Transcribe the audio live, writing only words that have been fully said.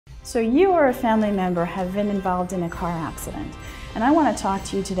So you or a family member have been involved in a car accident, and I want to talk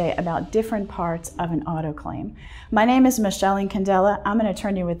to you today about different parts of an auto claim. My name is Michelle Incandela. I'm an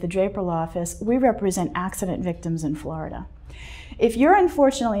attorney with the Draper Law Office. We represent accident victims in Florida. If you're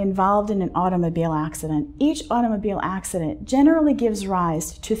unfortunately involved in an automobile accident, each automobile accident generally gives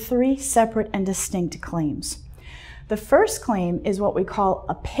rise to 3 separate and distinct claims. The first claim is what we call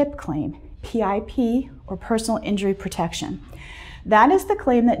a PIP claim, PIP, or personal injury protection. That is the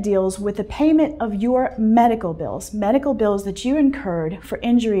claim that deals with the payment of your medical bills that you incurred for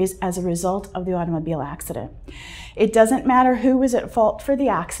injuries as a result of the automobile accident. It doesn't matter who was at fault for the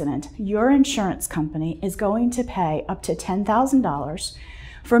accident, your insurance company is going to pay up to $10,000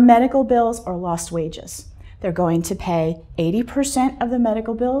 for medical bills or lost wages. They're going to pay 80% of the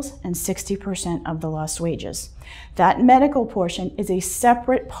medical bills and 60% of the lost wages. That medical portion is a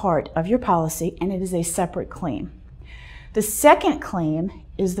separate part of your policy, and it is a separate claim. The second claim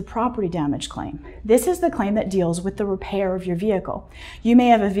is the property damage claim. This is the claim that deals with the repair of your vehicle. You may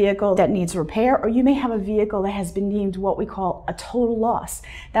have a vehicle that needs repair, or you may have a vehicle that has been deemed what we call a total loss.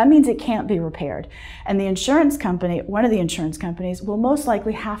 That means it can't be repaired. And the insurance company, one of the insurance companies, will most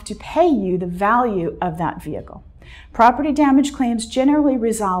likely have to pay you the value of that vehicle. Property damage claims generally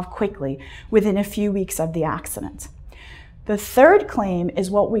resolve quickly within a few weeks of the accident. The third claim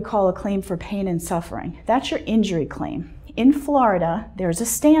is what we call a claim for pain and suffering. That's your injury claim. In Florida, there's a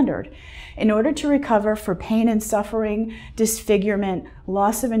standard. In order to recover for pain and suffering, disfigurement,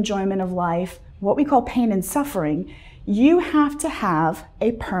 loss of enjoyment of life, what we call pain and suffering, you have to have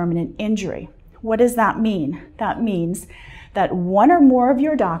a permanent injury. What does that mean? That means that one or more of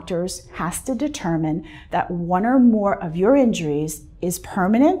your doctors has to determine that one or more of your injuries is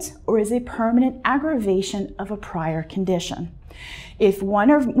permanent or is a permanent aggravation of a prior condition. If one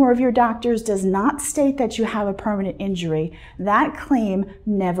or more of your doctors does not state that you have a permanent injury, that claim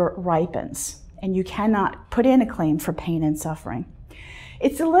never ripens, and you cannot put in a claim for pain and suffering.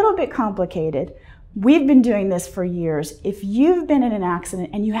 It's a little bit complicated. We've been doing this for years. If you've been in an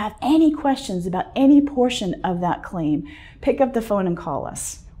accident and you have any questions about any portion of that claim, pick up the phone and call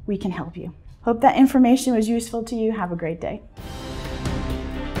us. We can help you. Hope that information was useful to you. Have a great day.